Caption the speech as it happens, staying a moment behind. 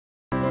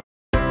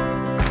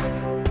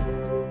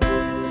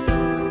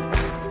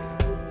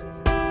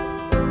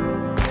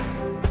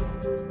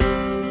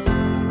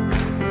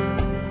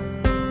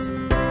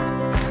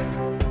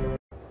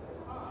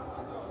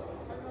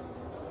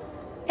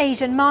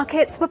Asian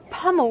markets were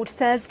pummeled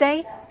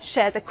Thursday.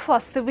 Shares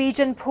across the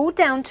region pulled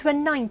down to a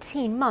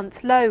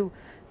 19-month low.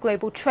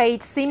 Global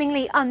trade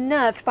seemingly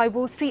unnerved by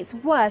Wall Street's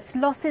worst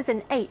losses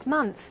in 8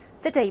 months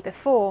the day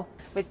before,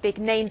 with big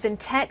names in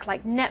tech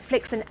like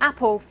Netflix and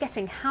Apple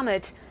getting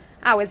hammered.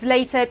 Hours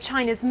later,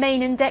 China's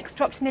main index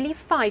dropped nearly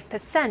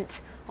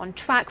 5%, on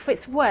track for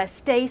its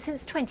worst day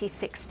since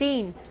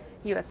 2016.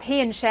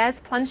 European shares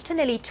plunged to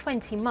nearly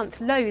 20-month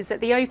lows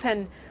at the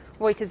open.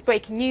 Reuters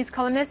breaking news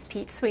columnist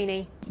Pete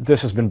Sweeney.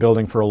 This has been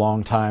building for a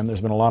long time.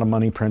 There's been a lot of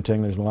money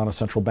printing. There's been a lot of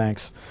central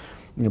banks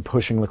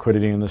pushing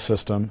liquidity in the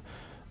system.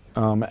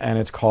 And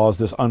it's caused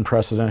this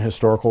unprecedented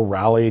historical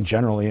rally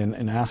generally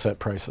in asset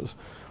prices.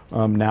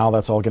 Now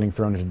that's all getting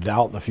thrown into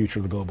doubt. The future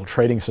of the global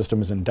trading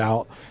system is in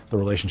doubt. The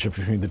relationship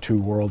between the two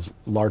world's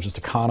largest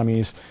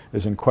economies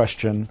is in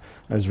question.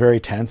 It's very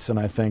tense, and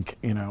I think,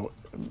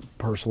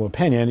 personal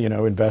opinion,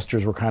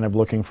 investors were kind of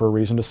looking for a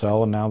reason to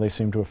sell, and now they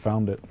seem to have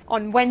found it.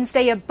 On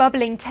Wednesday, a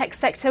bubbling tech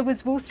sector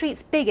was Wall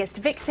Street's biggest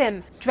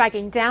victim,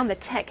 dragging down the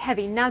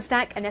tech-heavy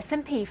Nasdaq and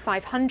S&P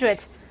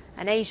 500.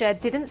 And Asia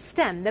didn't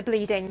stem the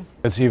bleeding.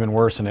 It's even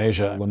worse in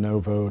Asia.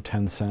 Lenovo,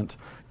 Tencent,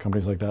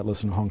 companies like that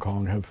listed in Hong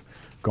Kong have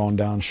gone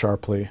down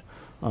sharply.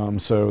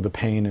 So the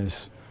pain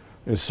is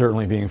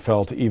certainly being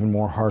felt even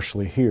more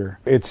harshly here.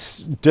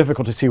 It's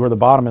difficult to see where the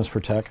bottom is for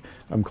tech.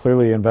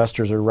 Clearly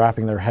investors are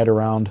wrapping their head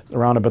around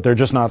it, but they're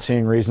just not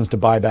seeing reasons to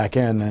buy back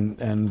in,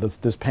 and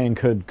this pain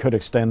could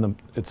extend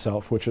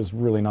itself, which is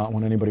really not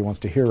what anybody wants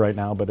to hear right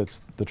now, but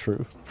it's the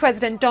truth.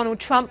 President Donald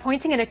Trump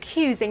pointing an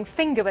accusing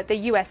finger at the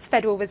U.S.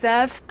 Federal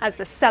Reserve as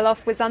the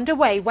sell-off was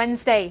underway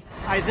Wednesday.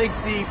 I think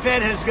the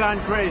Fed has gone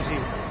crazy.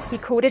 He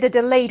called it a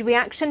delayed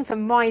reaction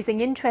from rising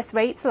interest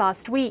rates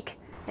last week.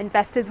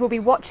 Investors will be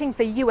watching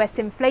for U.S.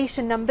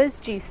 inflation numbers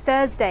due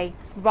Thursday.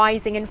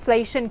 Rising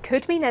inflation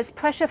could mean there's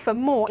pressure for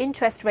more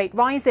interest rate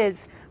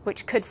rises,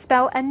 which could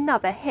spell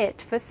another hit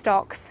for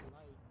stocks.